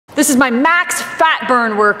This is my max fat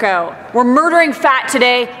burn workout. We're murdering fat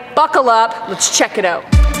today. Buckle up, let's check it out.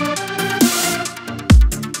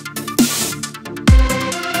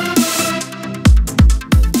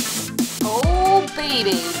 Oh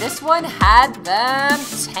baby, this one had them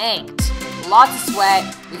tanked. Lots of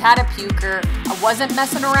sweat, we had a puker. I wasn't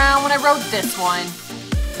messing around when I rode this one.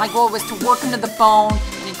 My goal was to work them to the bone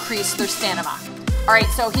and increase their stamina. All right,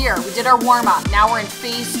 so here, we did our warm up. Now we're in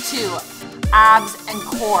phase 2. Abs and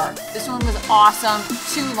core. This one was awesome.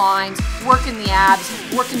 2 lines, working the abs,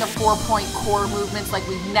 working the 4-point core movements like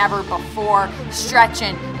we've never before,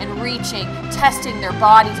 stretching and reaching, testing their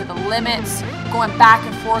body to the limits, going back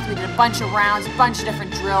and forth. We did a bunch of rounds, a bunch of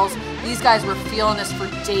different drills. These guys were feeling this for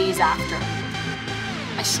days after.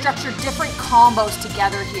 I structured different combos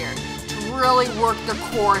together here to really work their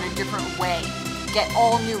core in a different way, get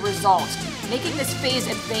all new results, making this phase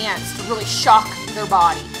advanced to really shock their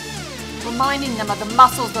body. Reminding them of the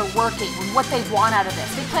muscles they're working and what they want out of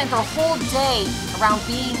this. They plan their whole day around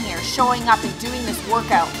being here, showing up and doing this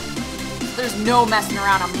workout. There's no messing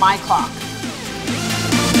around on my clock.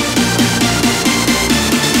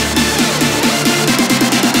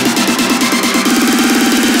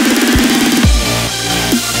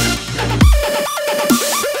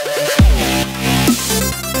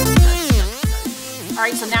 All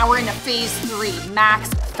right, so now we're into phase 3, max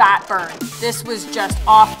fat burn. This was just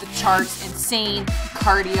off the charts, insane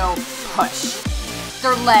cardio push.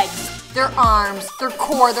 Their legs, their arms, their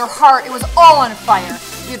core, their heart, it was all on fire.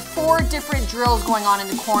 We had 4 different drills going on in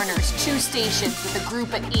the corners, 2 stations with a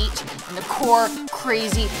group at each, and the core,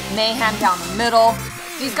 crazy mayhem down the middle.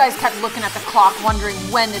 These guys kept looking at the clock, wondering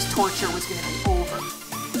when this torture was gonna be over.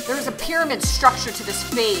 There was a pyramid structure to this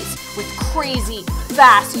phase with crazy,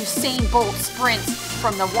 fast Usain Bolt sprints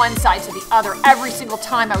from the one side to the other. Every single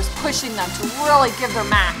time I was pushing them to really give their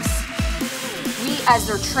max. We as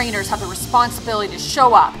their trainers have the responsibility to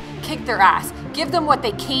show up, kick their ass, give them what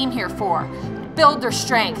they came here for, build their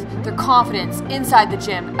strength, their confidence inside the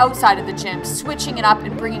gym, outside of the gym, switching it up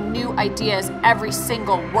and bringing new ideas every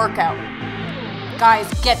single workout.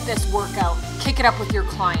 Guys, get this workout. Kick it up with your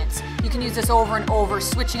clients. You can use this over and over,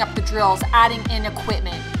 switching up the drills, adding in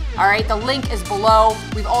equipment. All right, the link is below.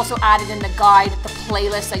 We've also added in the guide, the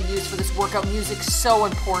playlist I use for this workout. Music's so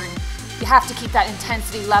important. You have to keep that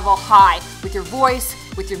intensity level high with your voice,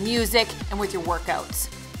 with your music, and with your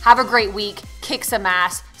workouts. Have a great week. Kick some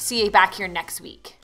ass. See you back here next week.